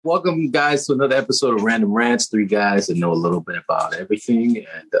Welcome, guys, to another episode of Random Rants. Three guys that know a little bit about everything,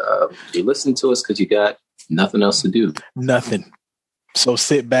 and you listen to us because you got nothing else to do. Nothing. So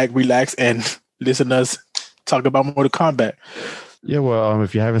sit back, relax, and listen to us talk about Mortal Kombat. Yeah, well,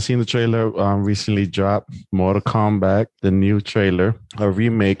 if you haven't seen the trailer, recently dropped Mortal Kombat, the new trailer, a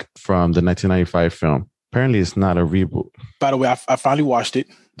remake from the 1995 film. Apparently, it's not a reboot. By the way, I finally watched it,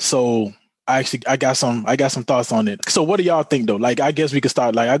 so I got some thoughts on it. So what do y'all think though? Like, I guess we could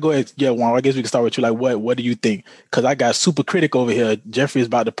start. Like, I go ahead, yeah, Juan. I guess we can start with you. Like, what do you think? Because I got super critic over here. Jeffrey is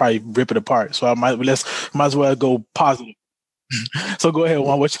about to probably rip it apart. So I might as well go positive. So go ahead,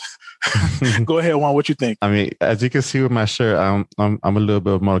 Juan. Go ahead, Juan. What you think? I mean, as you can see with my shirt, I'm a little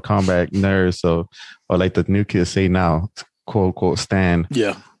bit of Mortal Kombat nerd. So, or like the new kids say now, quote unquote, stan.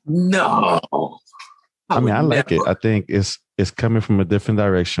 Yeah. No. I mean, I like it. I think it's coming from a different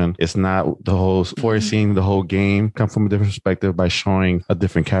direction. It's not the whole forcing the whole game. Come from a different perspective by showing a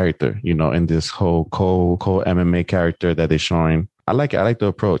different character, you know, in this whole cold MMA character that they're showing. I like it. I like the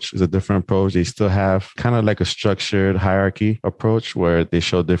approach. It's a different approach. They still have kind of like a structured hierarchy approach where they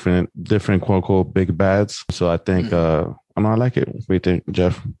show different quote unquote big bads. So I think I like it. What do you think,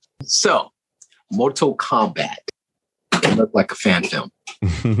 Jeff? So, Mortal Kombat. It looked like a fan film.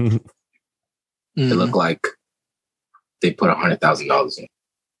 It looked like they put $100,000 in.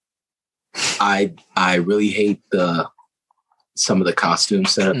 I really hate some of the costume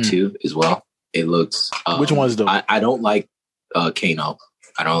setup too as well. It looks which ones though? I don't like Kano.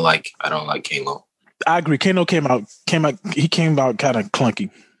 I don't like Kano. I agree. Kano came out he came out kind of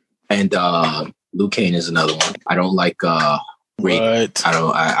clunky. And Liu Kang is another one. I don't like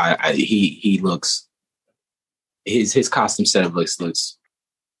Raiden. He looks his costume setup looks.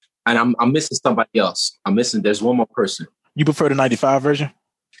 And I'm missing somebody else. There's one more person. You prefer the 95 version?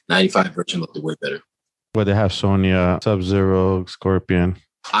 95 version looked way better. Where they have Sonya, Sub-Zero, Scorpion.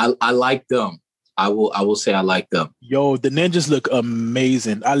 I like them. I will say I like them. Yo, the ninjas look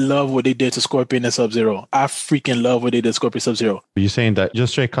amazing. I love what they did to Scorpion and Sub-Zero. I freaking love what they did to Scorpion Sub-Zero. Are you saying that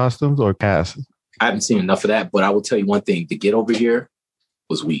just straight costumes or cast? I haven't seen enough of that, but I will tell you one thing. The Get Over Here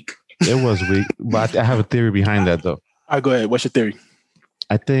was weak. It was weak. But I have a theory behind that, though. All right, go ahead. What's your theory?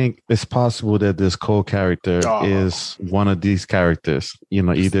 I think it's possible that this Cole character is one of these characters. You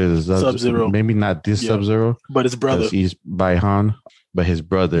know, either Sub-Zero. Maybe not this Sub-Zero. But his brother. He's by Han, but his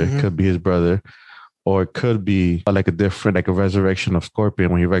brother could be his brother. Or it could be like a resurrection of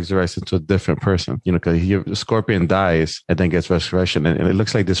Scorpion when he resurrects into a different person. You know, because Scorpion dies and then gets resurrection. And it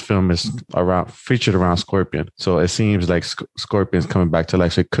looks like this film is featured around Scorpion. So it seems like Scorpion's coming back to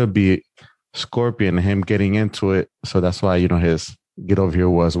life. So it could be Scorpion and him getting into it. So that's why, you know, his Get Over Here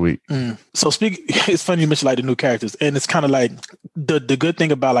was weak. So it's funny you mentioned like the new characters, and it's kind of like the good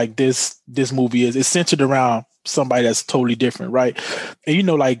thing about like this movie is it's centered around somebody that's totally different, right? And you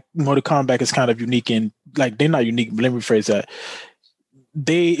know, like Mortal Kombat is kind of unique, and like they're not unique. But let me rephrase that.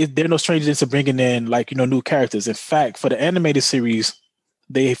 They're no strangers into bringing in like, you know, new characters. In fact, for the animated series,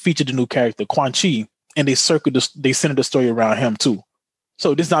 they featured a new character, Quan Chi, and they centered the story around him too.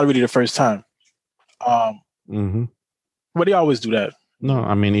 So this is not really the first time. But they always do that. No,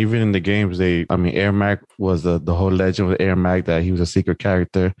 I mean, even in the games, Ermac was the whole legend of Ermac, that he was a secret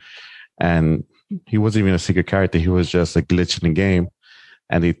character. And he wasn't even a secret character. He was just a glitch in the game.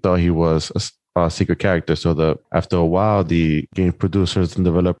 And they thought he was a secret character. So after a while, the game producers and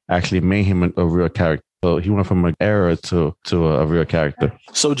developers actually made him a real character. So he went from an error to a real character.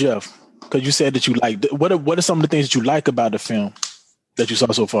 So, Jeff, because you said that you liked, what are some of the things that you like about the film that you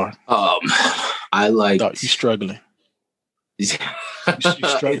saw so far? I like... You're struggling. I'm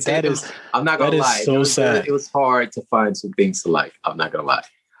not gonna lie. So sad. It was hard to find some things to like. I'm not gonna lie.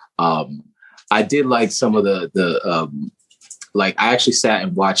 I did like some of the like I actually sat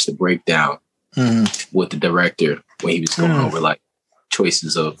and watched the breakdown with the director when he was going over like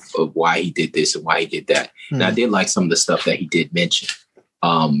choices of why he did this and why he did that. And I did like some of the stuff that he did mention.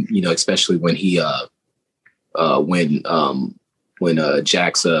 You know, especially when he when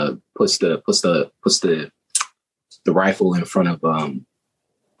Jax puts the rifle in front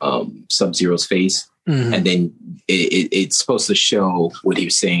of Sub-Zero's face. And then it's supposed to show what he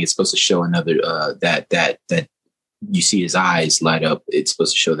was saying. It's supposed to show another that you see his eyes light up. It's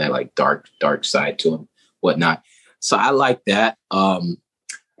supposed to show that like dark side to him, whatnot. So I like that. I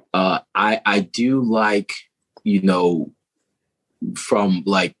do like, you know, from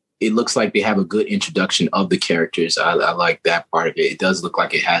like, it looks like they have a good introduction of the characters. I like that part of it. It does look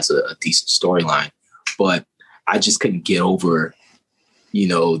like it has a decent storyline, but I just couldn't get over, you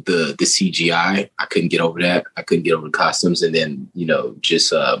know, the CGI. I couldn't get over that. I couldn't get over the costumes. And then, you know,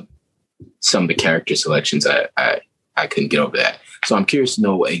 just some of the character selections I I couldn't get over that. So I'm curious to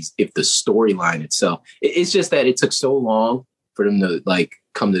know if the storyline itself, it's just that it took so long for them to like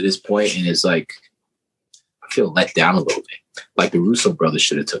come to this point, and it's like I feel let down a little bit. Like the Russo brothers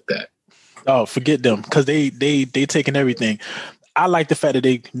should have took that. Oh, forget them, because they taking everything. I like the fact that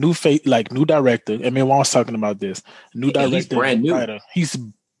they new director. I mean, while I was talking about this, new director, he's brand new. Writer. He's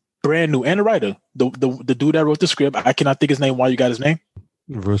brand new and a writer. The dude that wrote the script, I cannot think his name. Why you got his name?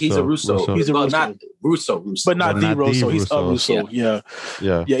 Russo. He's a Russo. He's a Russo. Not Russo, but not the Russo. He's a Russo. Yeah.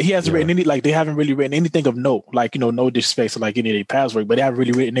 He hasn't written any. Like they haven't really written anything of note. Like no disrespect to like any of their past work, but they haven't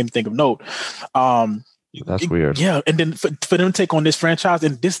really written anything of note. That's weird. Yeah, and then for them to take on this franchise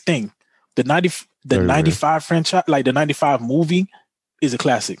and this thing, the 95 franchise, like the 95 movie, is a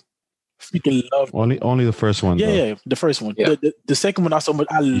classic. Freaking love only the first one. Yeah, the first one. Yeah. The second one, not so much.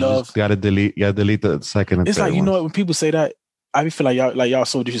 I love. You gotta delete the second. And it's like you know what, when people say that, I feel like y'all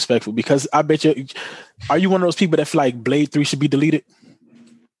so disrespectful, because I bet you. Are you one of those people that feel like Blade 3 should be deleted?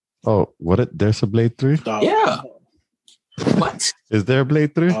 Oh, what? There's a Blade 3? Yeah. What? Is there a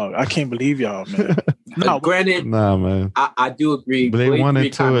Blade 3? Oh, I can't believe y'all, man. No, granted, man. I do agree. Blade 1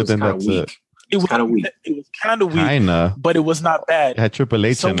 and 2, then that's it. It was kind of weak. It was kind of weak, but it was not bad. It had Triple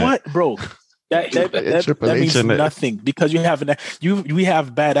H in it. So what, bro? That means nothing, because we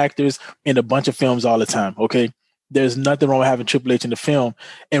have bad actors in a bunch of films all the time. Okay, there's nothing wrong with having Triple H in the film.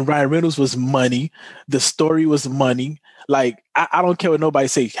 And Ryan Reynolds was money. The story was money. Like I don't care what nobody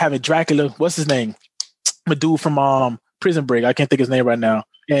say. Having Dracula, what's his name? A dude from Prison Break. I can't think his name right now.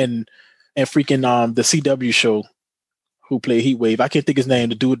 And freaking the CW show who played Heatwave. I can't think his name.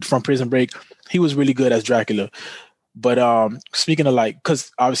 The dude from Prison Break. He was really good as Dracula. But speaking of like,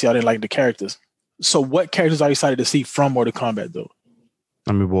 because obviously I didn't like the characters. So what characters are you excited to see from Mortal Kombat though?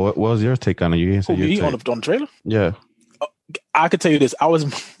 I mean, what was your take on it? You didn't say your take. On the trailer? Yeah. I could tell you this. I was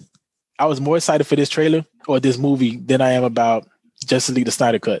more excited for this trailer or this movie than I am about Justice League the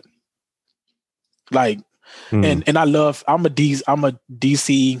Snyder Cut. Like, and I'm a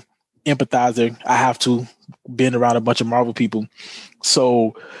DC empathizer. I have to, been around a bunch of Marvel people.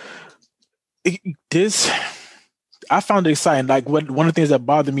 So I found it exciting. Like one of the things that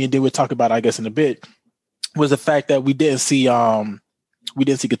bothered me, and they would talk about, I guess, in a bit, was the fact that we didn't see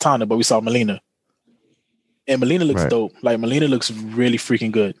Katana, but we saw Melina. And Melina looks dope. Like Melina looks really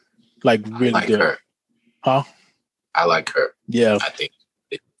freaking good. Like really good. Her. Huh? I like her. Yeah. I think.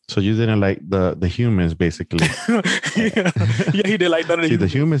 So you didn't like the humans, basically. yeah, he did like none of the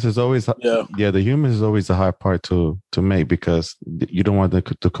humans is always the humans is always the hard part to make, because you don't want them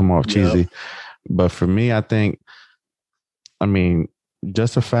to come off cheesy. Yeah. But for me, I think, I mean,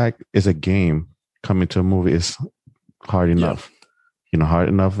 just the fact it's a game coming to a movie is hard enough. Yeah. You know, hard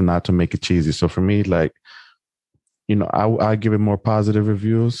enough not to make it cheesy. So for me, like, you know, I give it more positive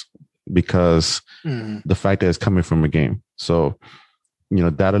reviews because the fact that it's coming from a game. So, you know,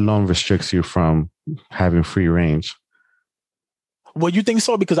 that alone restricts you from having free range. Well, you think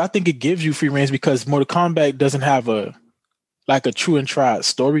so? Because I think it gives you free range, because Mortal Kombat doesn't have a true and tried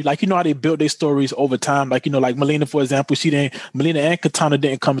story. Like, you know how they build their stories over time. Like, you know, like Melina, for example, Melina and Katana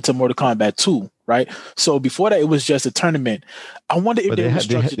didn't come into Mortal Kombat 2, right? So before that, it was just a tournament. I wonder if they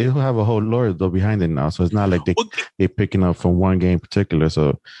have a whole lore though behind it now. So it's not like they're picking up from one game in particular.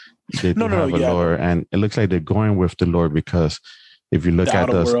 So they have a lore, and it looks like they're going with the lore, because if you look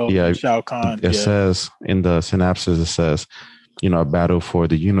at Shao Kahn, it says in the synopsis, it says, you know, a battle for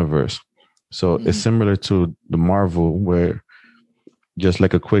the universe. So it's similar to the Marvel, where, just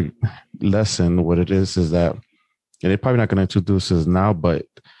like a quick lesson, what it is that, and they're probably not going to introduce this now, but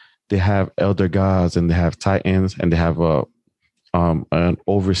they have elder gods and they have titans and they have an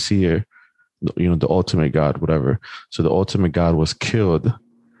overseer, you know, the ultimate god, whatever. So the ultimate god was killed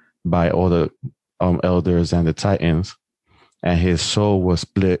by all the elders and the titans, and his soul was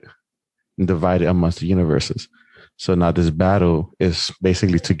split and divided amongst the universes. So now this battle is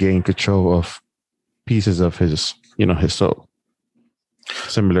basically to gain control of pieces of his, you know, his soul.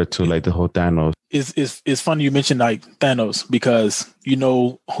 Similar to like the whole Thanos. It's funny you mentioned like Thanos, because you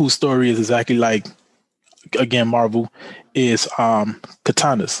know whose story is exactly like, again, Marvel, is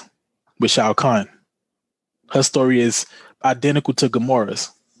Katana's with Shao Kahn. Her story is identical to Gamora's,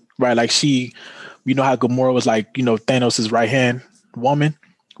 right? Like you know how Gamora was like, you know, Thanos' right hand woman.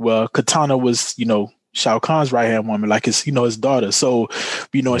 Well, Katana was, you know, Shao Kahn's right hand woman, like his, you know, his daughter. So,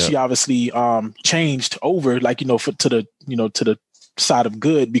 you know, she obviously changed over, like, you know, to the side of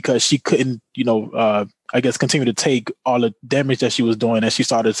good, because she couldn't, you know, I guess continue to take all the damage that she was doing, and she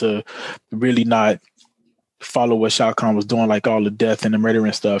started to really not follow what Shao Kahn was doing, like all the death and the murder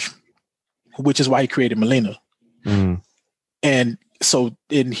and stuff, which is why he created Melina. And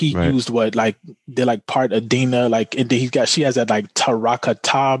and he Right. used what, like, they're like part Adina, like, and then she has that like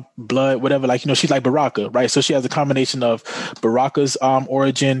Tarakata blood, whatever, like, she's like Baraka, right? So she has a combination of Baraka's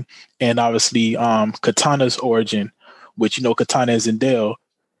origin and obviously Katana's origin, which, Katana is Zendel,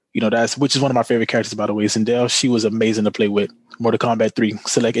 which is one of my favorite characters, by the way. Zendel, she was amazing to play with. Mortal Kombat 3,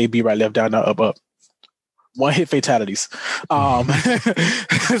 select A, B, right, left, down, up, up. One hit fatalities.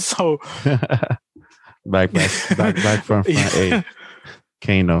 So back, front, A.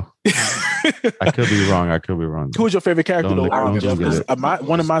 Kano. I could be wrong. Who was your favorite character, though? Don't Jeff? Google it.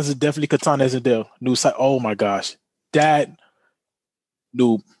 One of mine is definitely Katana Zendel. New side. Oh my gosh, that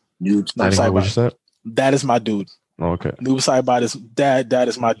noob. What you said? That is my dude. Oh, okay. Noob Saibot is that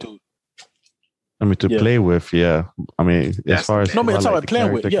is my dude. I mean, to play with, yeah. I mean, as far as I'm talking about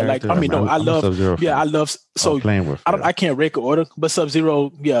playing with, yeah. Like, I mean, no, I love Sub-Zero. Yeah, I love playing with. Yeah. I can't rank order, but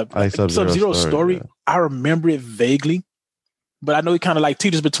Sub-Zero, yeah. Sub-Zero story. Yeah. I remember it vaguely, but I know he kind of like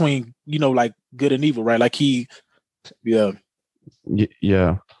teeters between, like good and evil, right? Like yeah.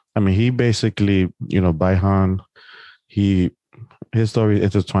 Yeah. I mean, he basically, Baihan, his story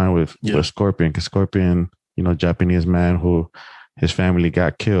intertwined with Scorpion, because Scorpion, Japanese man who his family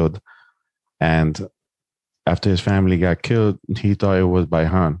got killed. And after his family got killed, he thought it was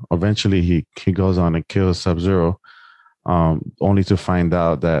Baihan. Eventually, he goes on and kills Sub-Zero, only to find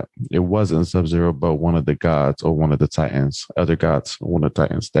out that it wasn't Sub-Zero, but one of the gods or one of the Titans, other gods, one of the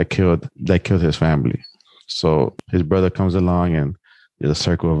Titans that killed his family. So his brother comes along, and the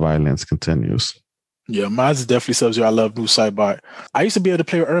circle of violence continues. Yeah, mine's definitely Sub-Zero. I love Blue Saibot. I used to be able to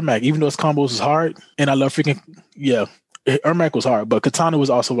play with Ermac, even though his combos was hard, and I love Ermac was hard, but Katana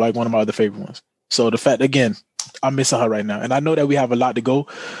was also like one of my other favorite ones. So the fact, again, I'm missing her right now. And I know that we have a lot to go,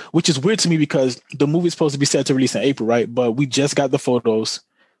 which is weird to me because the movie's supposed to be set to release in April, right? But we just got the photos,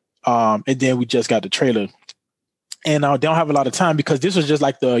 and then we just got the trailer. And they don't have a lot of time because this was just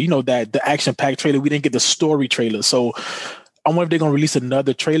like the action-packed trailer. We didn't get the story trailer. So I wonder if they're going to release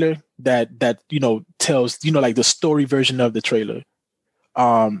another trailer that tells, like the story version of the trailer.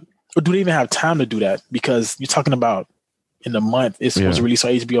 Or do they even have time to do that? Because you're talking about in a month, it's supposed to release on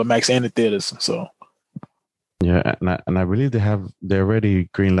HBO Max and the theaters. So, yeah, and I believe they already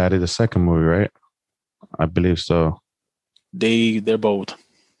greenlighted the second movie, right? I believe so. They're bold.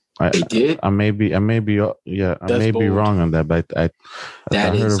 They did. I may be wrong on that, but I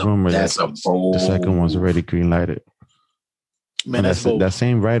heard a rumor that the second one's already greenlighted. Man, that's bold. That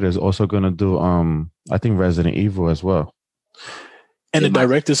same writer is also going to do I think Resident Evil as well. And the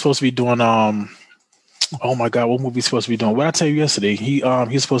director's supposed to be doing oh my God, what movie is supposed to be doing? What did I tell you yesterday?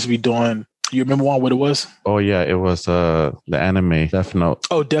 He's supposed to be doing. You remember what it was? Oh yeah, it was the anime Death Note.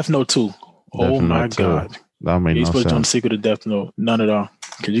 Oh, Death Note 2. Oh my God, that made he's no supposed sense. to do a sequel to Death Note. None at all,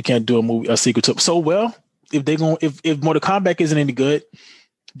 because you can't do a sequel to. So if Mortal Kombat isn't any good,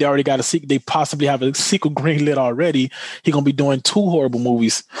 they already got a sequel. They possibly have a sequel greenlit already. He's gonna be doing 2 horrible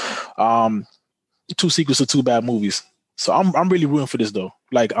movies, 2 sequels to 2 bad movies. So I'm really rooting for this though.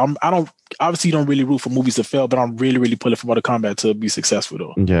 Like I don't really root for movies to fail, but I'm really, really pulling for Mortal Kombat to be successful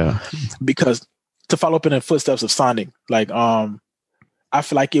though. Yeah. Because to follow up in the footsteps of Sonic, like I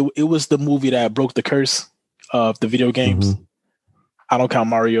feel like it was the movie that broke the curse of the video games. Mm-hmm. I don't count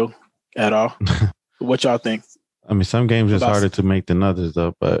Mario at all. What y'all think? I mean, some games is harder to make than others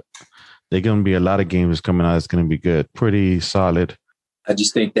though, but there's gonna be a lot of games coming out that's gonna be good. Pretty solid. I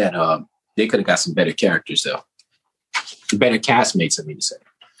just think that they could have got some better characters though. Better castmates, I mean to say.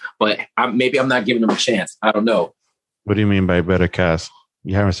 But maybe I'm not giving them a chance. I don't know. What do you mean by better cast?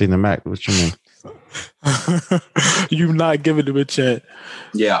 You haven't seen the Mac. What you mean? You're not giving them a chance.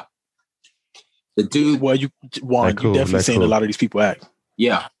 Yeah. The dude. Well, you definitely seen a lot of these people act.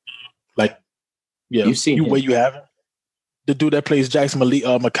 Yeah. Like, yeah. You've seen you haven't? The dude that plays Jackson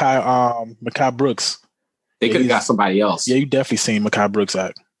Mekhi Brooks. They could have got somebody else. Yeah, you definitely seen Mekhi Brooks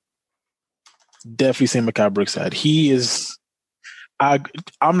act. Definitely seen Mekhi Brooks act. He is. I'm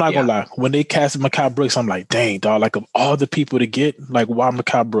not gonna lie. When they cast Mekhi Brooks, I'm like, dang, dog. Like of all the people to get, like, why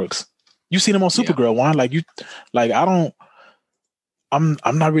Mekhi Brooks? You seen him on Supergirl, Juan? I'm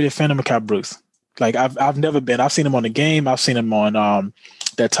not really a fan of Mekhi Brooks. Like I've never been. I've seen him on the game. I've seen him on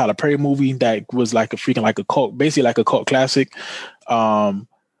that Tyler Perry movie that was like a freaking like a cult, basically like a cult classic. I'm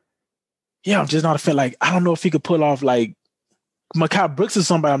just not a fan. Like I don't know if he could pull off like Mekhi Brooks is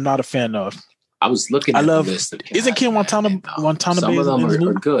somebody I'm not a fan of. I was looking at the list of guys. Isn't Ken Watanabe? Some of them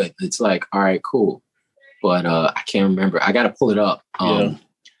are good. It's like, all right, cool. But I can't remember. I got to pull it up.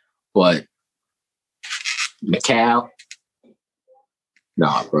 But Mekhi,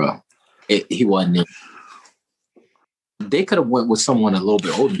 nah, bro. He wasn't in. they could have went with someone a little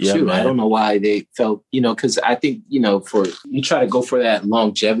bit older too. Man. I don't know why they felt, because I think, for you try to go for that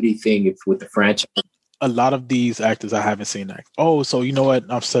longevity thing with the franchise. A lot of these actors I haven't seen that. Oh, so you know what?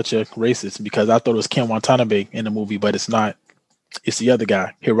 I'm such a racist because I thought it was Ken Watanabe in the movie, but it's not. It's the other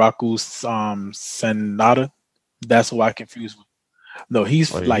guy, Hiraku Sanada. That's who I confused with. No,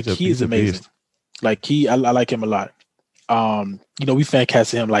 he's amazing. Beast. Like I like him a lot. We fan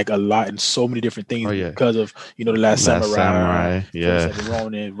casted him like a lot in so many different things because of the Last Samurai,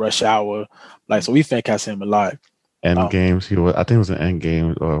 Ronin, Rush Hour. Like, so we fan casted him a lot. End Games, I think it was an End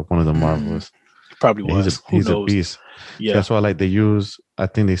Game or one of the Marvels. Probably was. He's a beast. Yeah, that's why they use. I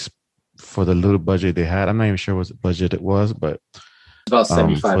think for the little budget they had. I'm not even sure what budget it was, but about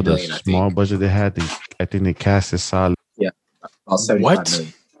 75 million. For the small budget they had, I think they cast it solid. Yeah, about 75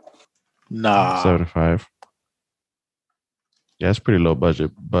 million. Nah, 75. Yeah, it's pretty low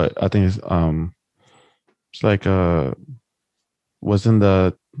budget, but I think it's like wasn't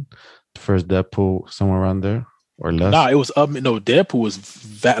the first Deadpool somewhere around there or less? Nah, it was up. No, Deadpool was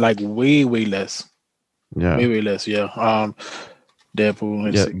way less. Yeah, way less. Yeah,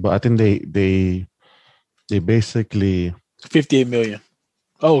 Deadpool. Yeah, but I think they basically 58 million.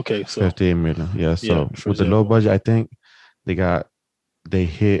 Oh, okay, so 58 million. Yeah, so with the low budget, I think they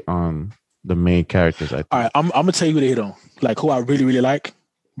hit on the main characters. I think. All right, I'm gonna tell you who they hit on. Like who I really really like.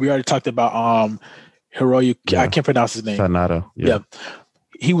 We already talked about Hiroyu. I can't pronounce his name. Sanada. Yeah.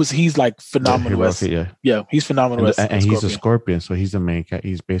 He's like phenomenal. Yeah, he's phenomenal. And he's a Scorpion, so he's the main.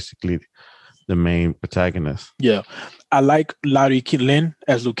 He's basically the main protagonist. Yeah, I like Larry Lin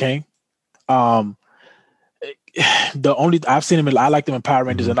as Liu Kang. I've seen him. I liked him in Power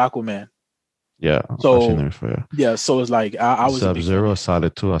Rangers and Aquaman. Yeah, so I've seen him before. Yeah, so it's like I was Sub-Zero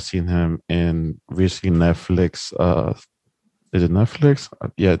solid too. I've seen him in recently Netflix. Is it Netflix?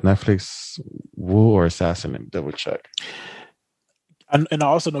 Yeah, Netflix. Wu or Assassin? Double check. And I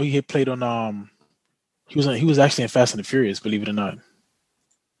also know he had played on. He was actually in Fast and the Furious. Believe it or not,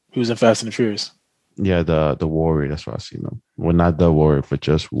 he was in Fast and the Furious. Yeah, the Warrior. That's why I seen him. Well, not the Warrior, but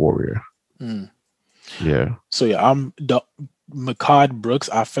just Warrior. Yeah. So yeah, I'm the Makad Brooks.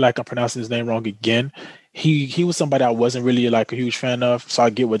 I feel like I'm pronouncing his name wrong again. He was somebody I wasn't really like a huge fan of, so I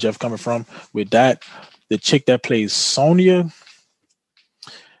get where Jeff coming from with that. The chick that plays Sonya,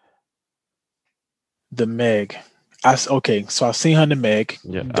 the Meg. So I've seen her in the Meg.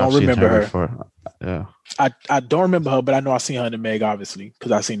 Yeah, don't remember her. Before. Yeah, I don't remember her, but I know I've seen her in the Meg, obviously,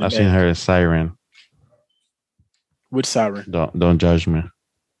 because I've seen her in Siren. Which Siren? Don't judge me.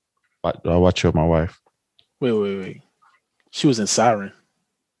 I watch it with my wife. Wait. She was in Siren.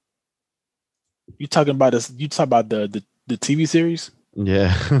 You talking about this? You talking about the TV series? Yeah.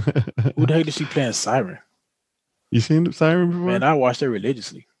 Who the heck did she play in Siren? You seen Siren before? Man, I watched it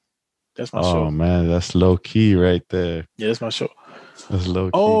religiously. That's my show. Oh man, that's low key right there. Yeah, that's my show. That's low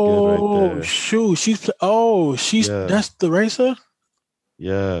key good right there. Shoot, that's the racer.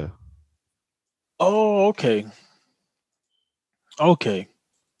 Yeah. Oh, okay. Okay.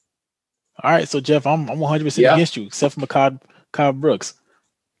 All right, so Jeff, I'm 100% against you, except for Makad Brooks.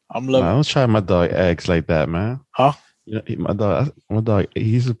 I'm loving. I don't try my dog eggs like that, man. Huh? My dog. He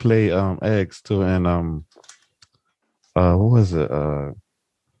used to play eggs too, and what was it?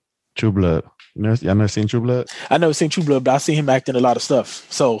 True Blood. Y'all never seen True Blood? I never seen True Blood, but I seen him acting a lot of stuff,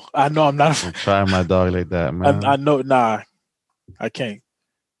 so I know I'm not. Don't try my dog like that, man. I know. Nah, I can't.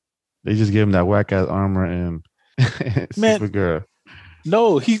 They just give him that whack ass armor and Supergirl.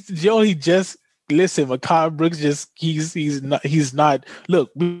 No, he just listen. Makad Brooks he's not. Look,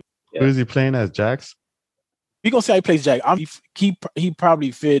 who is he playing as? Jax? We gonna see how he plays Jax. He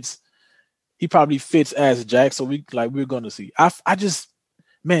probably fits. He probably fits as Jax. So we're gonna see. I just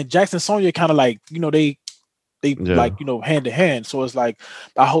Jax and Sonya kind of like they like hand to hand. So it's like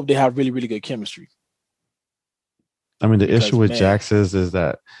I hope they have really really good chemistry. I mean, the issue with Jax is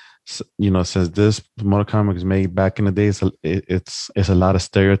that. Since this Mortal Kombat was made back in the days, it's a lot of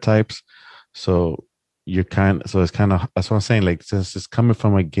stereotypes. So it's kind of that's what I'm saying. Like since it's coming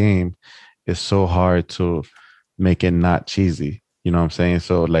from a game, it's so hard to make it not cheesy. You know what I'm saying?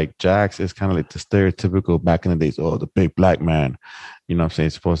 So like Jax is kind of like the stereotypical back in the days. Oh, the big black man. You know what I'm saying?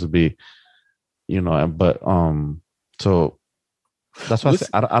 It's supposed to be. But so that's why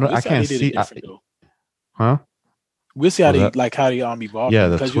I can't see. Huh? We'll see how they evolve. Yeah,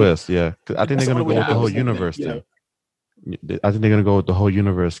 the twist. Yeah, I think they're gonna go with the whole universe thing. I think they're gonna go with the whole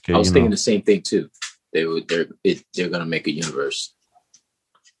universe. I was thinking the same thing too. They're gonna make a universe.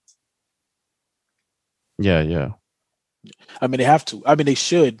 Yeah. I mean, they have to. I mean, they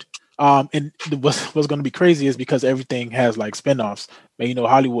should. And what's gonna be crazy is because everything has like spinoffs. But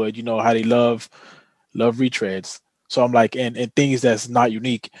Hollywood, how they love retreads. So I'm like, and things that's not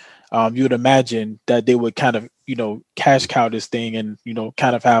unique. You would imagine that they would kind of, cash cow this thing and,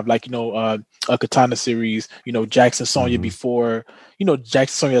 kind of have like, a Katana series, Jackson Sonya before, Jackson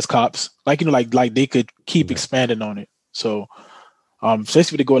Sonya as cops, like, like they could keep expanding on it. So,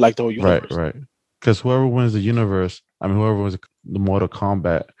 especially if they go like the whole universe. Right. Because whoever wins the universe, whoever wins the Mortal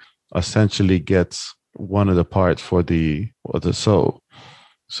Kombat essentially gets one of the parts for the soul.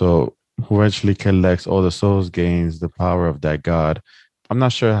 So who eventually collects all the souls gains the power of that god. I'm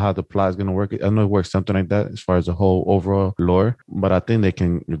not sure how the plot is going to work. I know it works something like that as far as the whole overall lore, but I think they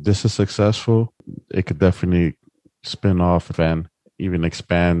can, if this is successful, it could definitely spin off and even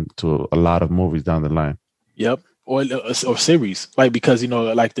expand to a lot of movies down the line. Yep. Or series, like, because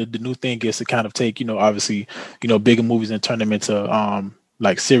like the new thing is to kind of take obviously bigger movies and turn them into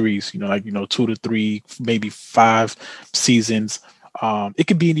like series, like 2 to 3, maybe 5 seasons. It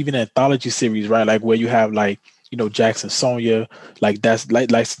could be even an anthology series, right? Like where you have like Jackson Sonya, like that's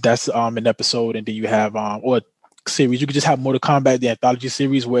that's an episode, and then you have or series. You could just have Mortal Kombat, the anthology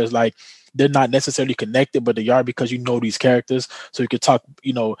series, where it's like they're not necessarily connected, but they are because these characters. So you could talk,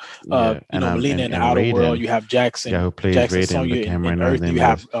 Melina in the Outer Raiden, World. You have Jackson, who plays Jackson Raiden, Sonya in Earth. You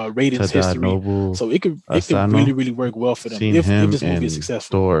have Raiden's history. Nobu, so it could really, really work well for them if this movie is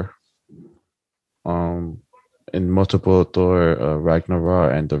successful. Thor, in multiple Thor,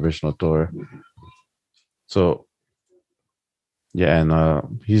 Ragnarok, and the original Thor. So yeah,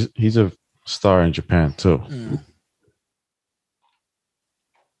 and he's a star in Japan too.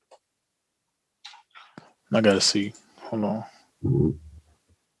 I gotta see. Hold on.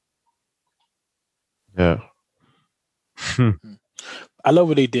 Yeah. I love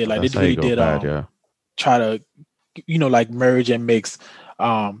what they did. Like, they really did try to, like merge and mix,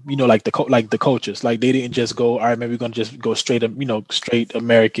 like the cultures. Like, they didn't just go, all right, maybe we're gonna just go straight, straight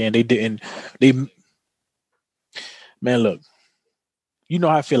American. They didn't. Man, look. How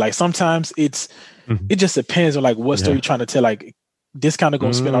I feel. Like sometimes it just depends on like what story you're trying to tell. Like, this kind of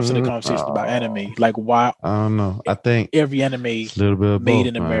gonna spin off to the conversation about anime. Like, why? I don't know. I think every anime made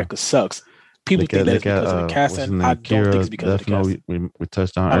in America sucks. People think that's because of the casting. I don't think it's because of the casting. We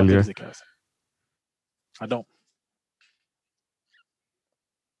touched on earlier. I don't.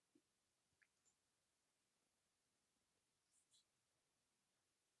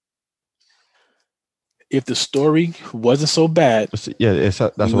 If the story wasn't so bad, that's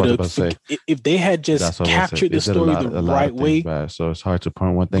what I was about to say. If they had just captured the story the right way, so it's hard to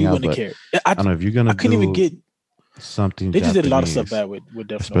point one thing out. But I don't know if you're gonna. I couldn't even get something. They just did a lot of stuff bad with Death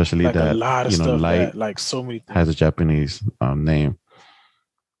Note. Especially like that a lot of stuff bad, like so many things. Has a Japanese name.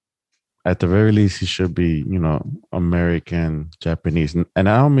 At the very least, he should be, American Japanese, and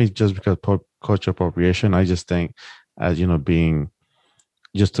I don't mean just because cultural appropriation. I just think, as being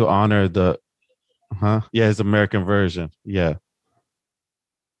just to honor the. Yeah, his American version. Yeah.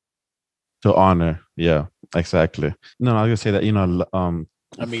 To honor. Yeah, exactly. No, I was gonna say that,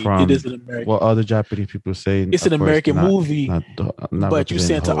 it is an American. What other Japanese people say? It's an American movie, not but you're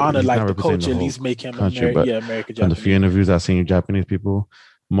saying to honor like the culture, at least make him American Japanese. And the few interviews I've seen with Japanese people,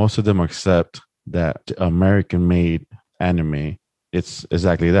 most of them accept that American-made anime, it's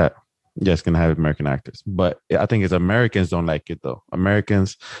exactly that. Yeah, it's going to have American actors. But I think it's Americans don't like it, though.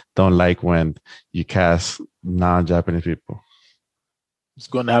 Americans don't like when you cast non-Japanese people. It's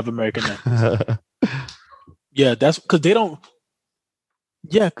going to have American actors. Yeah, that's because they don't...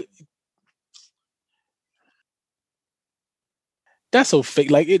 Yeah. That's so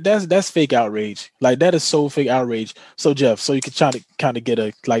fake. Like, that's fake outrage. Like, that is so fake outrage. So, Jeff, so you can try to kind of get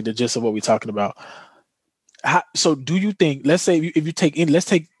the gist of what we're talking about. So, do you think... Let's say if you take... Let's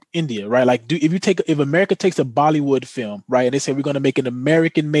take India, right? Like, if America takes a Bollywood film, right, and they say we're going to make an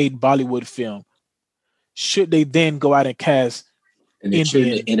American-made Bollywood film, should they then go out and cast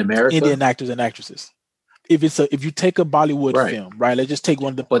Indian actors and actresses? If you take a Bollywood film, right? Let's just take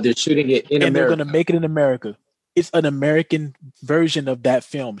one of the. But they're shooting it in America, and they're going to make it in America. It's an American version of that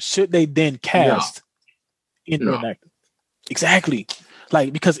film. Should they then cast Indian actors? Exactly,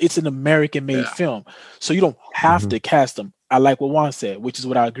 like because it's an American-made film, so you don't have to cast them. I like what Juan said, which is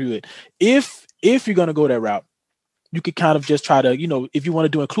what I agree with. If you're going to go that route, you could kind of just try to, if you want to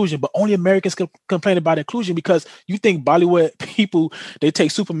do inclusion, but only Americans can complain about inclusion because you think Bollywood people, they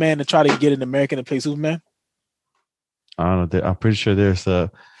take Superman and try to get an American to play Superman? I don't know. I'm pretty sure there's a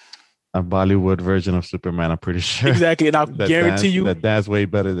Bollywood version of Superman. I'm pretty sure. Exactly. And I'll guarantee you. That's way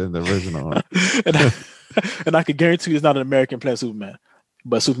better than the original. and I can guarantee you it's not an American playing Superman.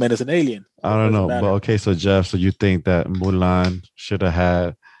 But Superman is an alien. I don't know. But okay, so Jeff, so you think that Mulan should have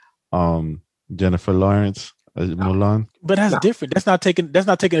had Jennifer Lawrence Mulan. But that's different. That's not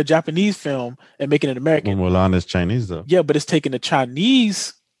taking a Japanese film and making it American. Well, Mulan is Chinese though. Yeah, but it's taking a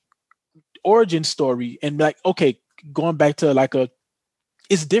Chinese origin story and like, okay, going back to like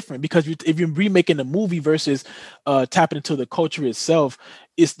it's different because if you're remaking a movie versus tapping into the culture itself,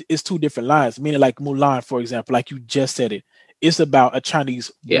 it's two different lines. Meaning like Mulan, for example, like you just said it's about a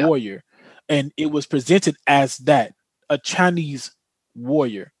Chinese warrior, and it was presented as that, a Chinese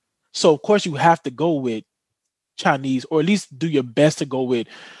warrior. So of course you have to go with Chinese, or at least do your best to go with,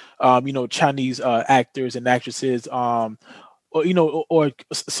 Chinese actors and actresses, or or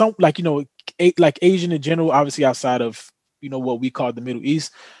some like like Asian in general, obviously outside of what we call the Middle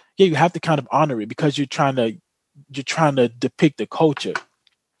East. Yeah, you have to kind of honor it because you're trying to depict the culture.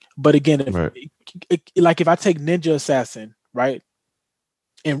 But again, if I take Ninja Assassin, right,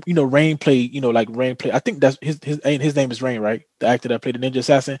 and Rain played, I think that's his name is Rain, right? The actor that played the Ninja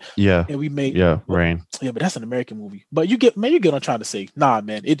Assassin. Yeah. And we made Rain. Yeah, but that's an American movie. But you get what I'm trying to say. Nah,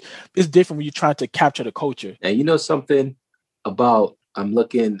 man, it's different when you're trying to capture the culture. And you know something about, I'm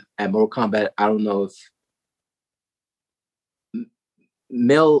looking at Mortal Kombat. I don't know if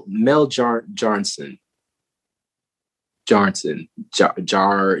Mel Jarnson, Jarnson.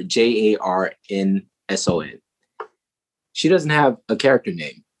 She doesn't have a character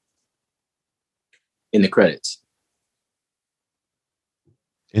name in the credits.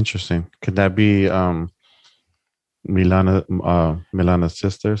 Interesting. Could that be Milana's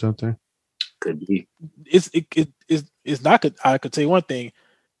sister or something? Could be. It's not. I could tell you one thing.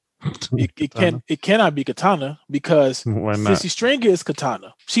 It cannot be Katana because Sissy Stringer is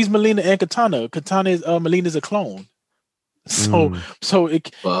Katana. She's Melina and Katana. Katana is Melina's a clone. So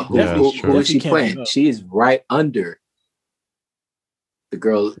who is she playing? She is right under the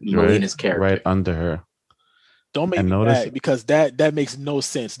girl Melina's character. Right under her. Don't make me mad because that makes no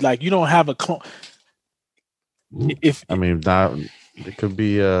sense. Like, you don't have a clone. That it could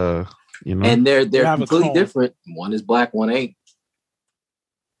be and they're completely different. One is black, one ain't.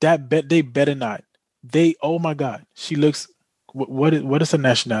 They better not. Oh my God, she looks. What is her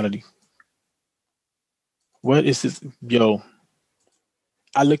nationality? What is this? Yo,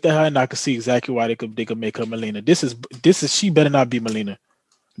 I looked at her and I could see exactly why they could make her Melina. This is she better not be Melina.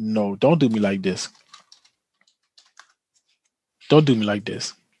 No, don't do me like this. Don't do me like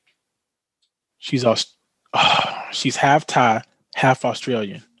this. She's half Thai, half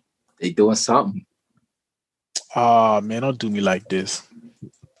Australian. They doing something. Oh man, don't do me like this.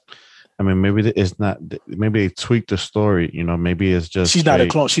 Maybe it's not. Maybe they tweaked the story. Maybe it's just she's not a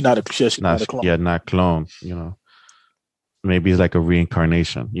clone. She's not a clone. Yeah, not clone. Maybe it's like a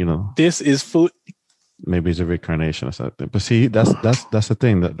reincarnation. This is food. Maybe it's a reincarnation or something. But see, that's the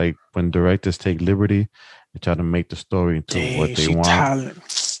thing, that like when directors take liberty and try to make the story into what they want.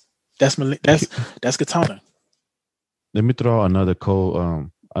 Talent. That's Katana. Let me throw out another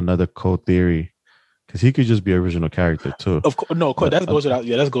cold theory, because he could just be original character too. Of course, no, that goes without.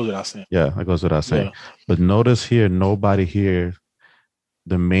 Yeah, that goes without saying. Yeah, that goes without saying. Yeah. But notice here, nobody here.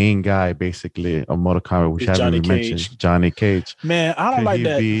 The main guy, basically, of Mortal Kombat, which haven't mentioned, Johnny Cage. Man, I don't like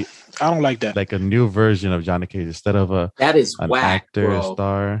that. I don't like that. Like a new version of Johnny Cage instead of an whack, actor, bro.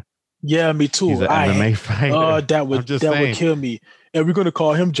 Star. Yeah, me too. He's an MMA fighter. That would kill me. And we're gonna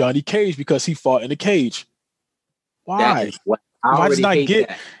call him Johnny Cage because he fought in a cage. Why? Why does not get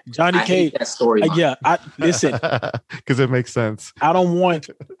that. Johnny Cage? That story. Listen, because it makes sense. I want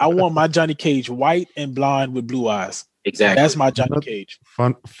my Johnny Cage white and blonde with blue eyes. Exactly. That's my Johnny Cage.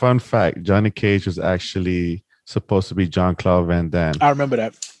 Fun fact: Johnny Cage was actually supposed to be Jean-Claude Van Damme. I remember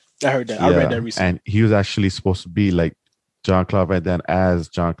that. I heard that. Yeah. I read that recently. And he was actually supposed to be like Jean-Claude Van Damme as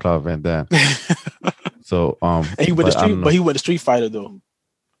Jean-Claude Van Damme. So and he went to Street Fighter though.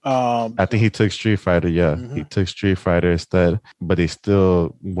 I think he took Street Fighter. Yeah, he took Street Fighter instead, but they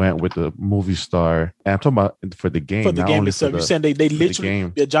still went with the movie star. And I'm talking about for the game. For the game itself, you're saying they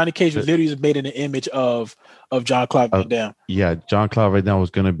literally, Johnny Cage was literally just made in the image of Jean-Claude Van Damme. Yeah, Jean-Claude Van Damme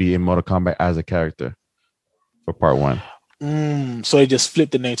was going to be in Mortal Kombat as a character for part 1. So they just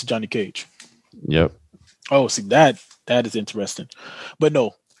flipped the name to Johnny Cage. Yep. Oh, see, that is interesting. But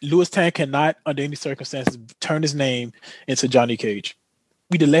no, Louis Tan cannot, under any circumstances, turn his name into Johnny Cage.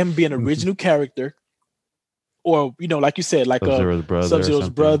 Either let him be an original character, or like you said, like Sub-Zero's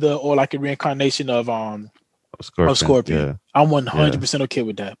brother, or like a reincarnation of Scorpion. Yeah. I'm 100% okay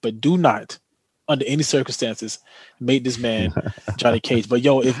with that. But do not, under any circumstances, make this man Johnny Cage. But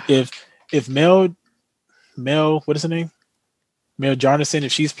yo, if Mel, what is her name? Mel Jarnison,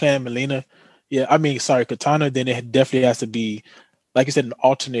 if she's playing Melina, Katana, then it definitely has to be, like you said, an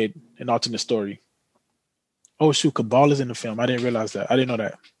alternate story. Oh shoot, Cabal is in the film. I didn't realize that. I didn't know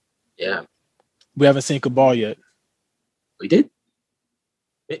that. Yeah. We haven't seen Cabal yet. We did.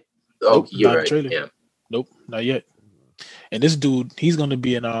 Nope, you're not right. trailer. Yeah. Nope, not yet. And this dude, he's going to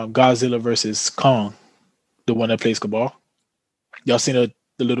be in Godzilla versus Kong, the one that plays Cabal. Y'all seen the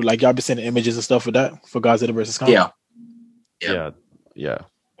little, like, y'all been seeing the images and stuff for that, for Godzilla versus Kong? Yeah.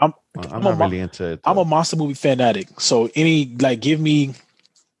 I'm not really into it. I'm a monster movie fanatic. So give me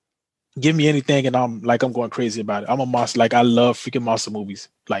anything and I'm going crazy about it. I'm a monster. Like, I love freaking monster movies,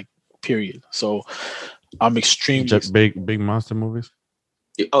 like, period. So I'm extremely big monster movies.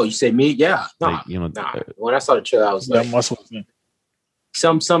 Oh, you say me? Yeah. Nah, when I saw the trailer, I was like, monster movie.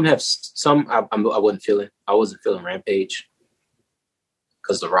 Some have some. I wasn't feeling. I wasn't feeling Rampage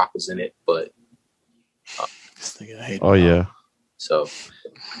because The Rock was in it, but this nigga, I hate yeah. So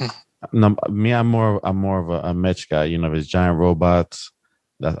no, me, I'm more of a match guy. You know, if it's giant robots,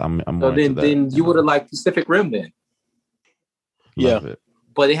 I'm more into that. Then you would have liked Pacific Rim then. Love it.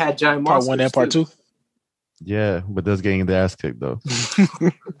 But it had giant monsters. Part 1 and part 2. Yeah, but that's getting the ass kicked though.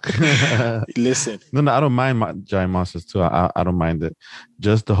 Listen, no, I don't mind giant monsters too. I don't mind it.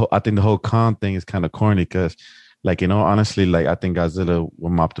 Just I think the whole Kong thing is kind of corny because, like, you know, honestly, like, I think Godzilla will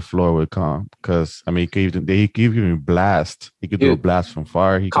mop the floor with Kong because, I mean, he could even blast. He could do a blast from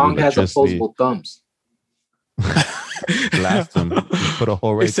far. Kong has opposable thumbs. Blast him. Put a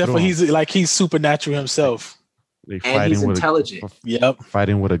hole right except through for him. he's supernatural himself. And he's intelligent.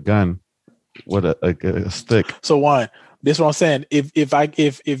 Fighting with a gun. With a stick. So Juan, this is what I'm saying. If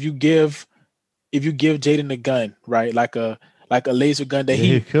you give Jaden a gun, right, like a laser gun that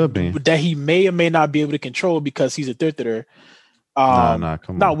he may or may not be able to control because he's a third. Come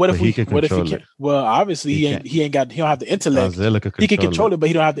on. What if he can? Well, obviously he don't have the intellect. He can control it, but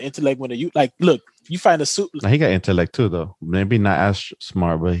he don't have the intellect when you find a suit. Now, he got intellect too, though. Maybe not as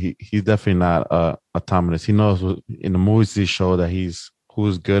smart, but he's definitely not autonomous. He knows in the movies he show that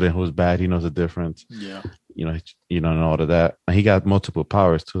who's good and who's bad. He knows the difference. Yeah. And all of that. And he got multiple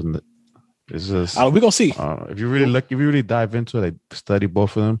powers too. It's just we're gonna see. If you really dive into it, like study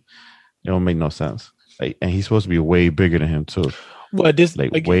both of them, it won't make no sense. Like, and he's supposed to be way bigger than him too. Well, this way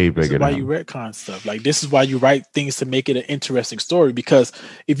bigger. This is why you retcon stuff. Like, this is why you write things to make it an interesting story. Because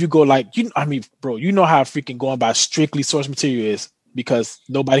if you go bro, you know how freaking going by strictly source material is because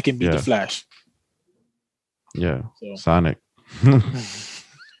nobody can beat the Flash. Yeah, so. Sonic. That's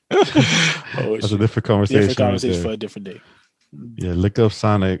a different conversation. Different conversation for a different day. Yeah, look up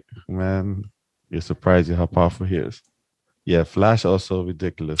Sonic, man. You're surprised at how powerful he is. Yeah, Flash also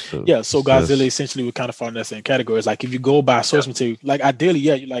ridiculous too. Yeah, so Godzilla essentially would kind of fall in that same category. It's like if you go by source material, like ideally,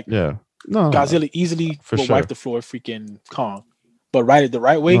 you're like, Godzilla easily will wipe the floor freaking Kong, but write it the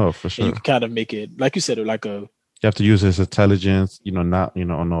right way, for sure. And you can kind of make it, like you said, like a. You have to use his intelligence, not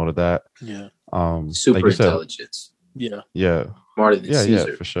on all of that. Yeah. Super like intelligence. Yeah. Yeah. Smarter than Caesar.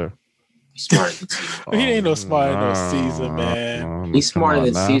 Yeah, for sure. He's smarter than Caesar. He ain't no smarter than Caesar, man. He's smarter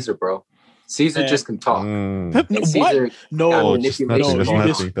than Caesar, bro. Caesar just can talk. Caesar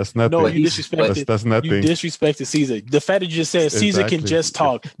that's nothing. No, you disrespected. That's nothing. You disrespected Caesar. The fact that you just said Caesar can just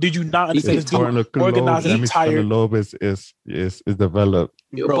talk. Did you not understand this dude organized and tired? Lobe is developed.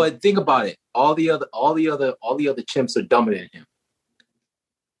 Bro. But think about it. All the other chimps are dumber than him.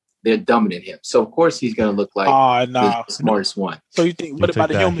 They're dumber than him. So of course he's gonna look like the smartest one. So you think what about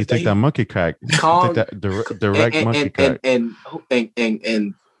the humans? He take that monkey crack. Kong, that direct monkey crack. And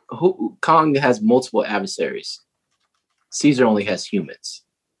Kong has multiple adversaries. Caesar only has humans.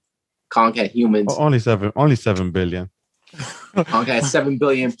 Kong had humans. Only 7 billion. Kong had 7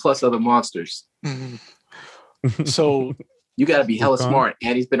 billion plus other monsters. So you got to be hella smart,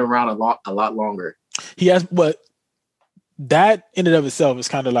 and he's been around a lot longer. He has, but that in and of itself is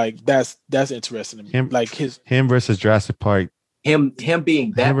kind of like that's interesting to me. Him versus Jurassic Park. Him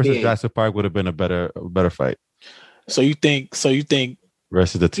being that versus big. Jurassic Park would have been a better fight. So you think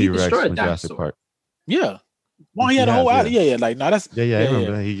versus the T-Rex from Jurassic Park. Yeah. Well, he had a whole like that's I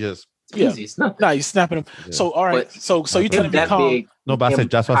remember that. He just he's nothing. No, he's snapping him. Yeah. So all right. So you telling me Kong? No, but I said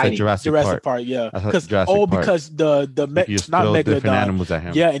Jurassic Park. Yeah. Because the not Megalodon animals at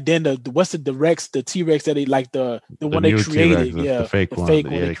him. Yeah, and then the Rex, the T-Rex that they like the one they created. The fake one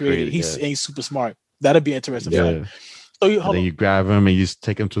they created. He's super smart. That'd be interesting. Yeah. So you grab him and you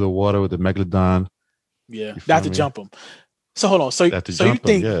take him to the water with the Megalodon. Yeah, that's to jump him. So hold on. So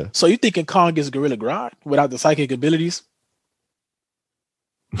you thinking Kong is Gorilla Grodd without the psychic abilities?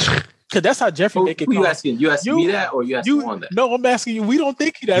 Because that's how Jeffrey make it. Who you asking? You asking me that, or you asking on that? No, I'm asking you. We don't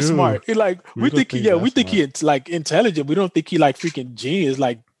think he that smart. We think he like intelligent. We don't think he like freaking genius.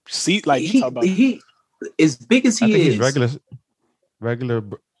 Like he as big as he is. He's regular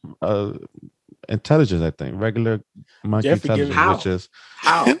intelligence. I think regular monkey intelligence, which is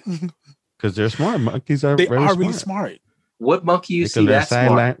how because they're smart. Monkeys are They very are really smart. What monkey you They see can learn that's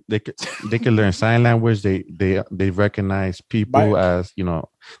smart? they can learn sign language. They recognize people as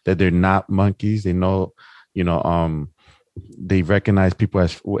that they're not monkeys. They know, they recognize people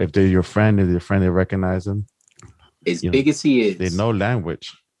as if they're your friend. If they're your friend, they recognize them. As big as he is, they know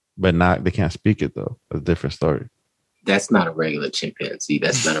language, but they can't speak it though. That's a different story. That's not a regular chimpanzee.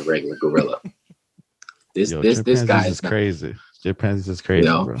 That's not a regular gorilla. This guy is crazy. Chimpanzees is crazy,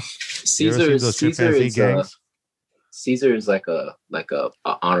 bro. Caesar is like a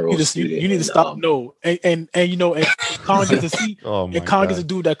honorable student. You need to stop. No, and Kong gets to see. And Kong gets a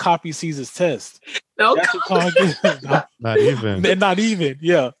dude that copies Caesar's test. No, that's what Kong gets. Not even. Not even.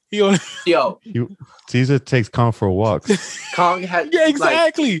 Yeah. Caesar takes Kong for walks. Kong has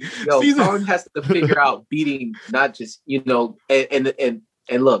exactly. Kong has to figure out beating not just and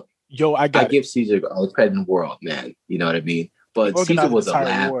look. I give Caesar all the credit in the world, man. You know what I mean? But Caesar was a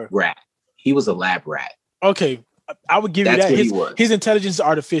lab rat. He was a lab rat. Okay, I would give you that. His intelligence is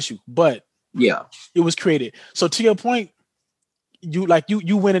artificial, but it was created. So to your point, you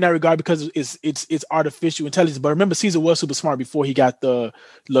win in that regard because it's artificial intelligence. But remember, Caesar was super smart before he got the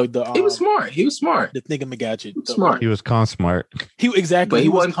he was smart. He was smart. The thingamajigget. Smart. He was Kong smart. But he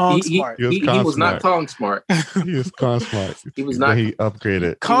was Kong smart. He was not Kong smart. He was Kong smart. He was not. He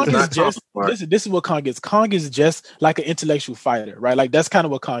upgraded. Kong is just this is what Kong is. Kong is just like an intellectual fighter, right? Like that's kind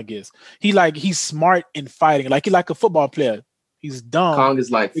of what Kong is. He's smart in fighting. Like he's like a football player. He's dumb. Kong is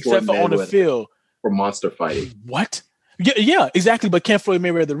like except for on the field for monster fighting. What? Yeah, exactly. But can't Floyd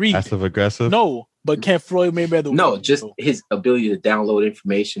Mayweather read? Passive aggressive? No, but can't Floyd Mayweather? No, just his ability to download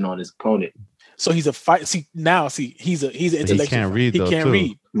information on his opponent. So he's a fight. He's an intellectual. He can't read. He can't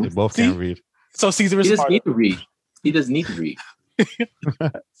read. They both can't read. So Caesar is smart. He doesn't need to read.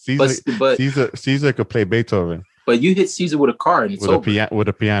 Caesar could play Beethoven. But you hit Caesar with a car and it's over. With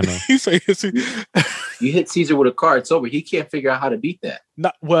a piano. You hit Caesar with a car, it's over. He can't figure out how to beat that.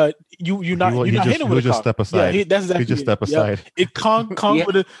 Not what you're not hitting with a car. He'll just step aside. Yeah, that's exactly. He just step aside. Yeah. Kong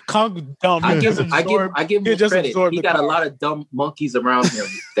with a Kong dumb. I give him credit. He got a lot of dumb monkeys around him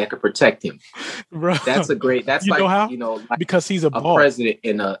that could protect him. Bro, that's you know how? Like because he's a president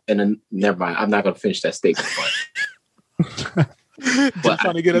in a. Never mind. I'm not going to finish that statement. But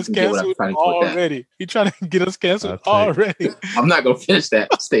trying to get us canceled already. He's trying to get us canceled already. I'm not going to finish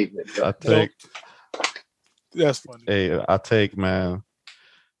that statement. That's funny. Hey, I take, man.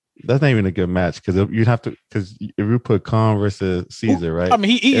 That's not even a good match because if you put Kong versus Caesar, right? I mean,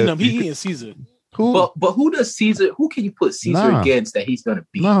 he eating Caesar. Who? But who does Caesar? Who can you put Caesar against that he's gonna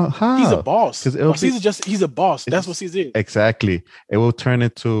beat? No, how? He's a boss. He's a boss. That's what Caesar is. Exactly. It'll turn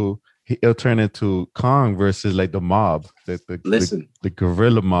into Kong versus like the mob, the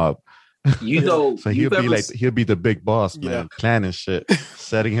gorilla mob. So he'll be the big boss, man, planning shit,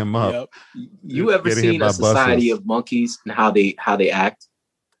 setting him up. Yep. You ever seen a society of monkeys and how they act?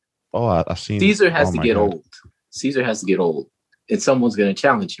 Oh, I've seen. Caesar has to get old. Caesar has to get old, and someone's going to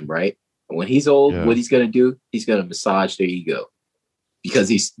challenge him, right? And when he's old, what he's going to do? He's going to massage their ego because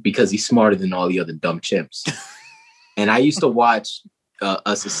he's smarter than all the other dumb chimps. And I used to watch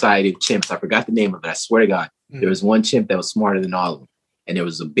a society of chimps. I forgot the name of it. I swear to God, there was one chimp that was smarter than all of them. And there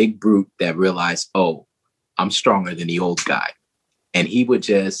was a big brute that realized, oh, I'm stronger than the old guy. And he would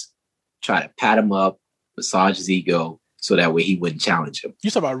just try to pat him up, massage his ego, so that way he wouldn't challenge him.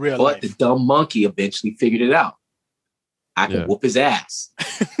 You talk about real life. But the dumb monkey eventually figured it out. I can whoop his ass.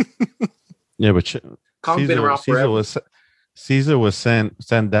 Yeah, but Kong's been around forever. Caesar would send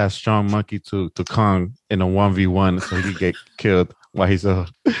that strong monkey to Kong in a 1v1 so he could get killed while he's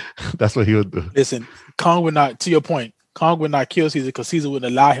that's what he would do. Listen, Kong would not, to your point, Kong would not kill Caesar because Caesar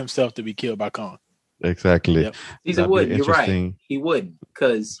wouldn't allow himself to be killed by Kong. Exactly. Yep. Caesar wouldn't. You're right. He wouldn't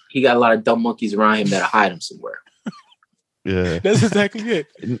because he got a lot of dumb monkeys around him that'll hide him somewhere. Yeah, that's exactly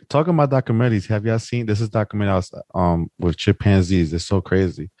it. Talking about documentaries, have y'all seen this? Is documentary with chimpanzees? It's so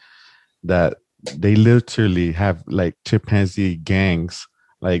crazy that they literally have like chimpanzee gangs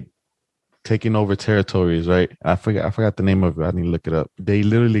like taking over territories, right? I forgot the name of it. I need to look it up. They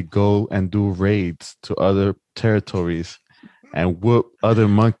literally go and do raids to other territories and whoop other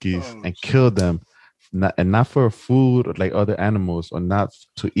monkeys and kill them, not for food like other animals or not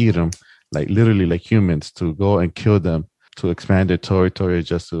to eat them, like literally like humans, to go and kill them to expand their territory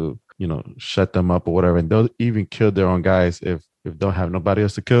just to shut them up or whatever. And they'll even kill their own guys if they don't have nobody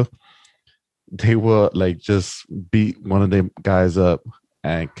else to kill. They will like just beat one of them guys up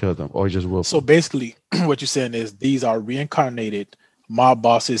and kill them or just whoop them. So basically what you're saying is these are reincarnated mob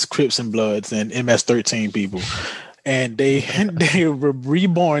bosses, Crips and Bloods and MS-13 people. And they were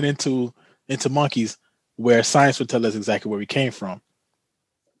reborn into monkeys where science would tell us exactly where we came from.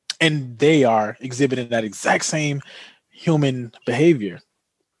 and they are exhibiting that exact same human behavior.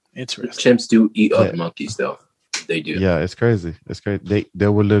 Interesting. Chimps do eat other monkeys, though. They do. Yeah, it's crazy. It's crazy. They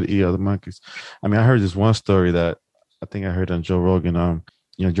will literally eat other monkeys. I mean, I heard this one story that I think I heard on Joe Rogan.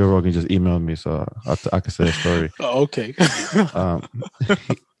 Joe Rogan just emailed me, so I can say a story. Oh, okay.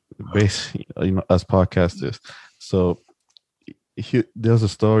 Basically, us podcasters. So there's a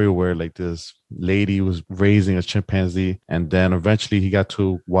story where like this lady was raising a chimpanzee, and then eventually he got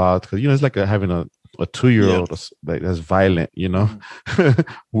too wild because it's like having a 2-year-old like that's violent,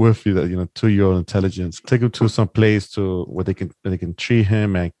 with 2-year-old intelligence. Take him to some place where they can treat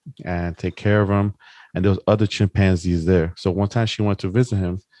him and take care of him. And there was other chimpanzees there. So one time she went to visit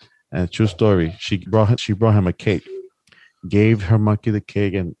him, and true story, she brought him a cake, gave her monkey the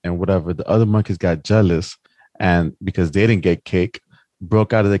cake and whatever. The other monkeys got jealous, and because they didn't get cake,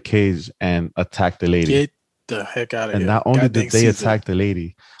 broke out of the cage and attacked the lady. Get the heck out of here. And not only did they attack the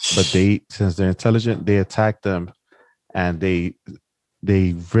lady, but since they're intelligent, they attack them and they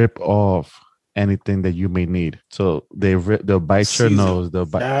rip off anything that you may need. So they'll bite your nose, they'll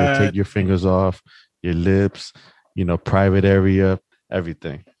take your fingers off, your lips, private area,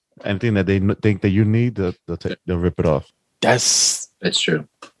 everything. Anything that they think that you need, they'll rip it off. That's true.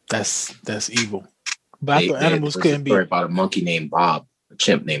 That's evil. But I thought animals couldn't be. Story about a monkey named Bob, a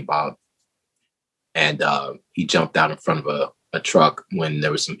chimp named Bob, and he jumped out in front of a truck when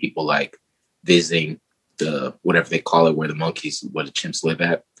there were some people like visiting the whatever they call it, where the chimps live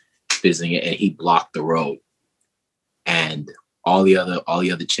at, visiting it, and he blocked the road, and all the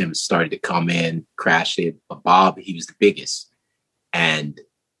other chimps started to come in, crash it. But Bob, he was the biggest, and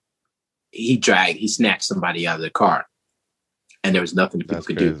he snatched somebody out of the car, and there was nothing people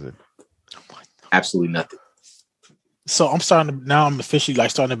could do. Absolutely nothing. So I'm officially like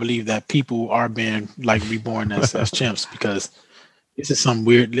starting to believe that people are being like reborn as chimps, because this is some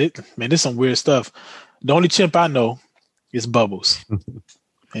weird, man. This is some weird stuff. The only chimp I know is Bubbles,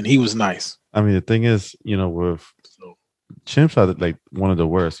 and he was nice. I mean, the thing is, with chimps are like one of the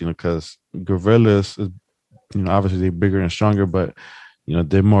worst, because gorillas, obviously they're bigger and stronger, but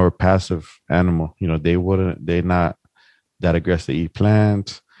they're more a passive animal. They're not that aggressive. They eat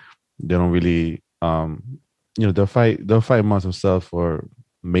plants. They don't really, they'll fight amongst themselves for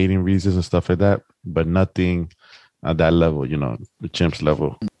mating reasons and stuff like that, but nothing at that level, the chimps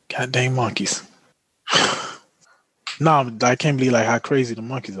level. Goddamn monkeys. No, I can't believe like how crazy the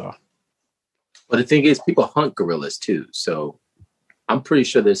monkeys are. But the thing is, people hunt gorillas too. So I'm pretty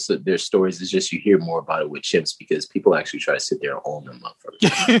sure there's stories. It's just you hear more about it with chimps because people actually try to sit there and own them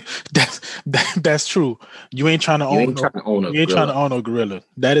motherfuckers. That's true. You ain't trying to own a gorilla.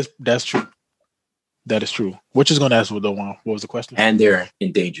 That's true. That is true. What you going to ask with the one? What was the question? And they're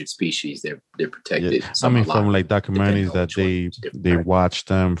endangered species. They're protected. Yeah. I mean, from like documentaries that they watch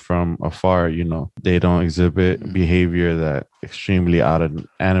them from afar. They don't exhibit behavior that extremely out of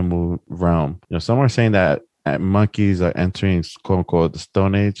animal realm. Some are saying that monkeys are entering quote unquote the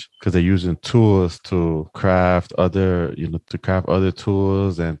Stone Age because they're using tools to craft other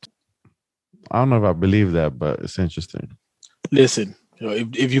tools, and I don't know if I believe that, but it's interesting. Listen,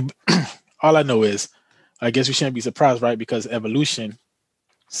 if you all I know is, I guess we shouldn't be surprised, right? Because evolution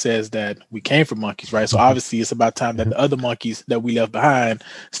says that we came from monkeys, right? So obviously it's about time that the other monkeys that we left behind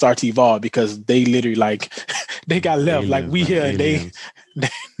start to evolve, because they literally like they got left aliens, like we here, and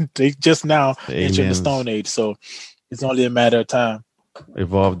they just now entered the Stone Age. So it's only a matter of time.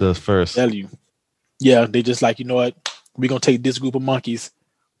 Evolved us first. Tell you. Yeah, they just like, what? We're gonna take this group of monkeys,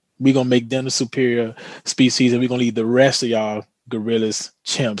 we're gonna make them the superior species, and we're gonna leave the rest of y'all gorillas,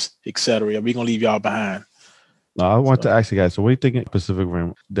 chimps, etc. We're gonna leave y'all behind. No, I want to ask you guys, so what do you think of Pacific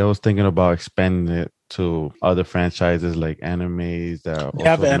Rim? They was thinking about expanding it to other franchises like animes that they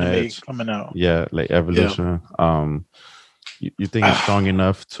have an anime coming out. Yeah, like Evolution. Yeah. You think it's strong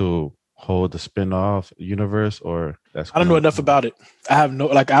enough to hold the spin-off universe, or I don't know enough about it. I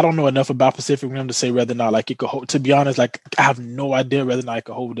don't know enough about Pacific Rim to say whether or not like it could hold. To be honest, like I have no idea whether or not it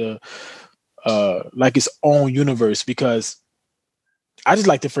could hold like its own universe, because I just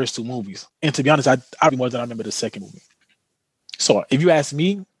like the first two movies, and to be honest, I more than I remember the second movie. So if you ask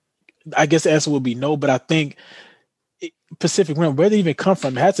me, I guess the answer would be no. But I think Pacific Rim, where did it even come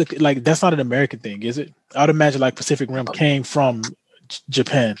from? It had to, like, that's not an American thing, is it? I'd imagine like Pacific Rim came from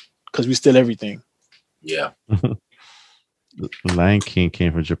Japan, because we steal everything. Yeah. Lion King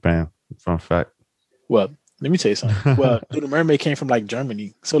came from Japan. Fun fact. Well, let me tell you something. Well, Little Mermaid came from like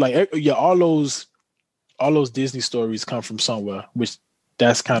Germany. So like, yeah, all those Disney stories come from somewhere, which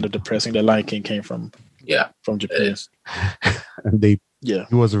that's kind of depressing that Lion King came from. Yeah. From Japan. And they Yeah.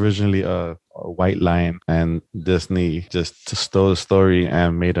 He was originally a white lion, and Disney just stole the story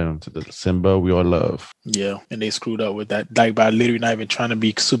and made him to the Simba we all love. Yeah, and they screwed up with that, like by literally not even trying to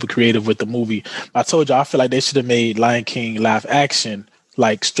be super creative with the movie. I told you, I feel like they should have made Lion King live action,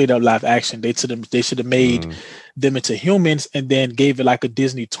 like straight up live action. They should have made them into humans and then gave it like a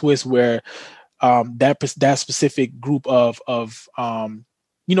Disney twist where that specific group of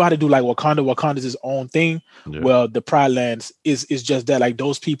you know how to do like Wakanda's his own thing. Yeah. Well, the Pride Lands is just that, like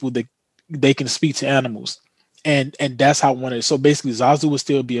those people that they can speak to animals, and that's how I wanted it. So basically, Zazu would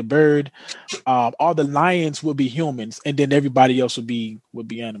still be a bird. All the lions would be humans, and then everybody else would be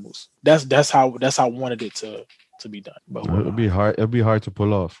animals. That's how I wanted it to be done. But it'd be hard. It'd be hard to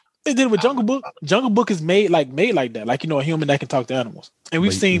pull off. They did it with Jungle Book. Jungle Book is made like that, like, you know, a human that can talk to animals. And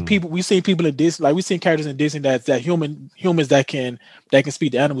we've seen people in Disney, like we've seen characters in Disney that humans that can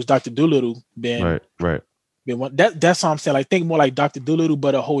speak to animals. Dr. Dolittle been right. That's what I'm saying. Like think more like Dr. Dolittle,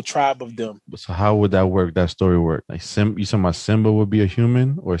 but a whole tribe of them. So how would that work? That story work? Like you talking about Simba would be a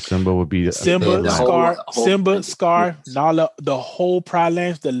human, or Simba would be Scar, Nala, the whole Pride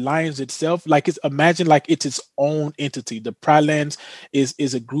Lands, the lions itself. Like imagine like it's its own entity. The Pride Lands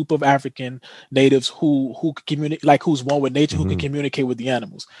is a group of African natives who could communicate, like who's one with nature, who can communicate with the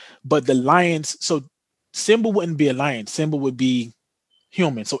animals. But the lions, so Simba wouldn't be a lion. Simba would be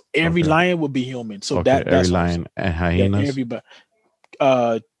human. So every lion would be human. So that's every lion and hyenas. Yeah, everybody.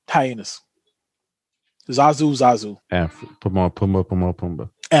 Hyenas. Zazu. And Pumbaa.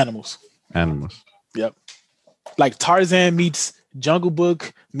 Animals. Yep. Like Tarzan meets Jungle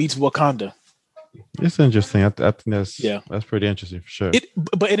Book meets Wakanda. It's interesting. I think that's pretty interesting for sure.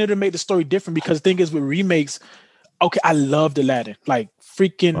 But it'll make the story different because the thing is with remakes. Okay, I loved Aladdin. Like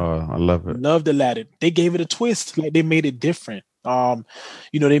freaking. I love it. Loved Aladdin. They gave it a twist. Like they made it different.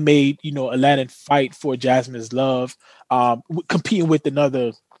 You know, they made, you know, Aladdin fight for Jasmine's love, competing with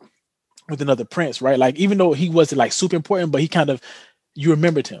another prince, right? Like even though he wasn't like super important, but he kind of, you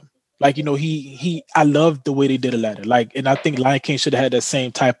remembered him. Like, you know, I loved the way they did Aladdin. Like, and I think Lion King should have had that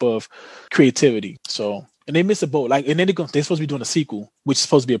same type of creativity. So, and they missed a boat. Like, and then they're supposed to be doing a sequel, which is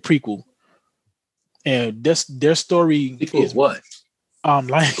supposed to be a prequel. And their story is what?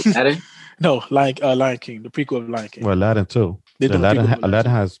 Lion Aladdin? No, Lion King, the prequel of Lion King. Well, Aladdin too.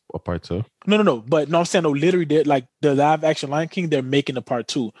 Aladdin has a part 2. No. But no, I'm saying literally, they're like the live action Lion King. They're making a part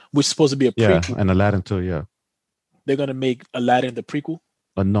 2, which is supposed to be a prequel. Yeah, and Aladdin too. Yeah, they're gonna make Aladdin the prequel.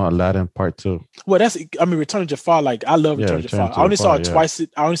 No, Aladdin part 2. Well, Return of Jafar. Like I love Return of Jafar. I only saw it twice.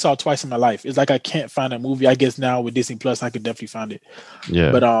 I only saw it twice in my life. It's like I can't find that movie. I guess now with Disney Plus, I could definitely find it.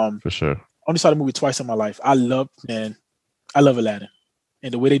 Yeah, but for sure. I only saw the movie twice in my life. I love Aladdin,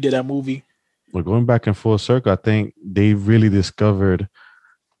 and the way they did that movie. We're going back in full circle. I think they really discovered,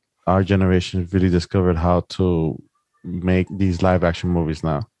 our generation really discovered how to make these live action movies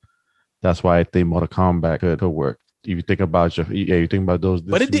now. That's why I think Mortal Kombat could work. If you think about you think about those.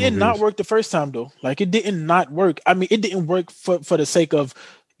 But it did not work the first time though. Like it didn't not work. I mean, it didn't work for the sake of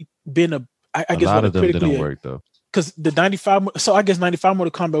being I guess a lot of them didn't work though. Because the 95, so I guess 95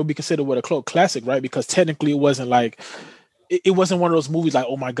 Mortal Kombat would be considered a cult classic, right? Because technically it wasn't like. It wasn't one of those movies like,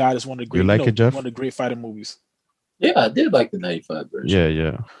 oh my God, it's one of the great, you like it, Jeff? One of the great fighting movies. Yeah, I did like the 95 version.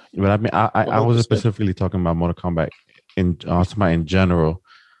 Yeah. But I mean, I wasn't specifically talking about Mortal Kombat. I was talking about in general.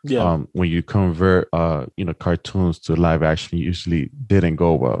 Yeah. When you convert, cartoons to live action, usually didn't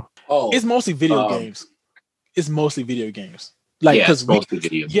go well. Oh, it's mostly video games. Like because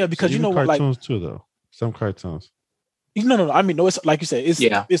because you know what, cartoons too though. Some cartoons. No. I mean, no. It's like you said.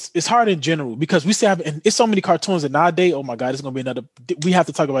 It's hard in general because we still have, and it's so many cartoons that nowadays. Oh my God, it's gonna be another. We have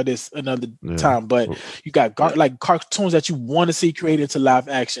to talk about this another time. But you got like cartoons that you want to see created into live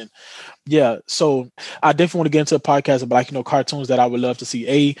action. Yeah, so I definitely want to get into a podcast about cartoons that I would love to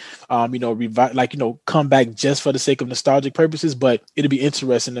see. Revive, come back just for the sake of nostalgic purposes. But it'd be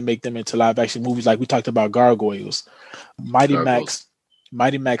interesting to make them into live action movies. Like we talked about Gargoyles, Mighty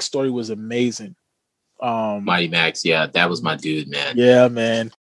Max story was amazing. Mighty Max, yeah, that was my dude, man. Yeah, man.